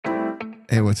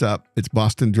Hey, what's up? It's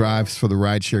Boston Drives for the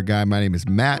RideShare Guy. My name is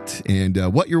Matt, and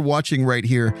what you're watching right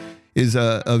here is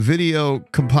a video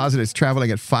composite. It's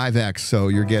traveling at 5x, so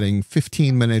you're getting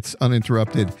 15 minutes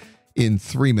uninterrupted in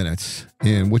 3 minutes.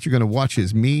 And what you're going to watch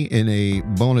is me in a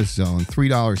bonus zone,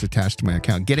 $3 attached to my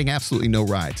account, getting absolutely no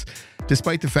rides,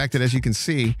 despite the fact that, as you can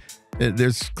see,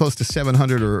 there's close to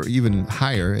 700 or even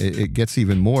higher. It gets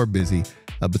even more busy.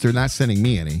 But they're not sending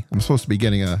me any. I'm supposed to be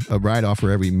getting a ride offer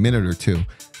every minute or two,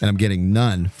 and I'm getting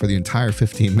none for the entire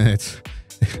 15 minutes.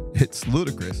 It's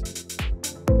ludicrous.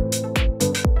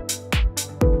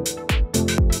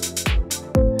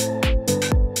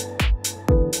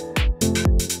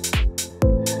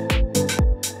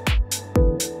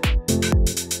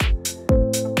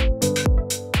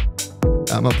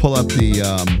 I'm going to pull up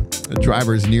the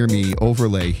drivers near me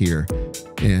overlay here,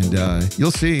 and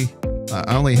you'll see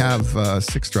I only have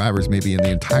 6 drivers maybe in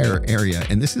the entire area.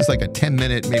 And this is like a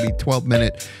 10-minute, maybe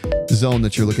 12-minute zone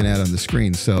that you're looking at on the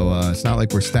screen. So it's not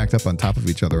like we're stacked up on top of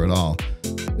each other at all.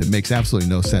 It makes absolutely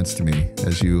no sense to me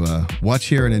as you watch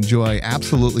here and enjoy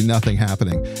absolutely nothing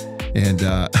happening. And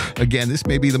again, this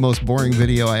may be the most boring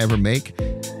video I ever make,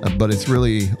 but it's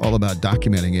really all about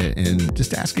documenting it and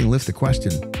just asking Lyft the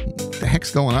question, what the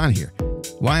heck's going on here?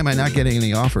 Why am I not getting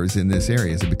any offers in this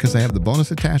area? Is it because I have the bonus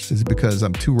attached? Is it because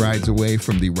I'm 2 rides away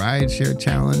from the RideShare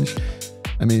challenge?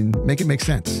 I mean, make it make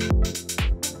sense.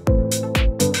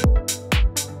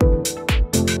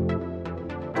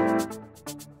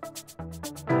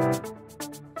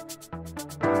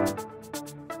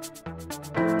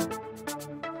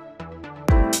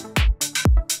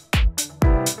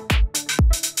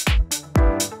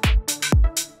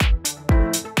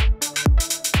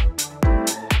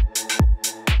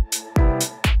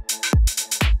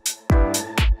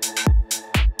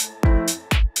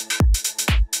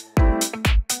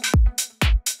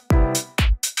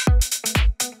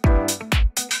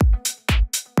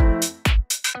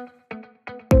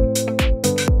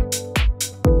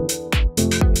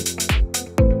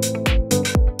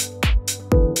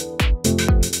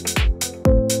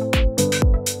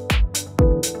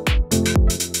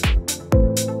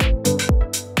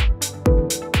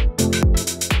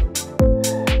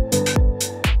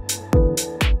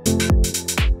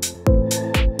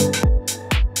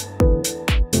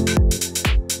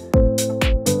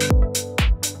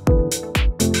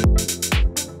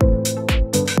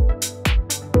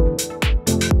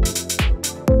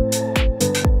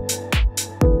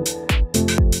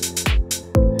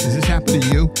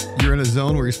 You're in a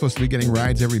zone where you're supposed to be getting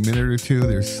rides every minute or two.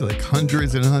 There's like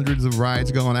hundreds and hundreds of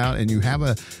rides going out, and you have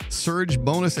a surge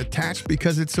bonus attached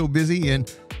because it's so busy,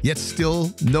 and yet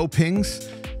still no pings.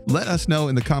 Let us know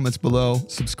in the comments below.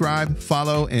 Subscribe,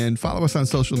 follow, and follow us on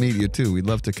social media too. We'd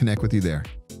love to connect with you there.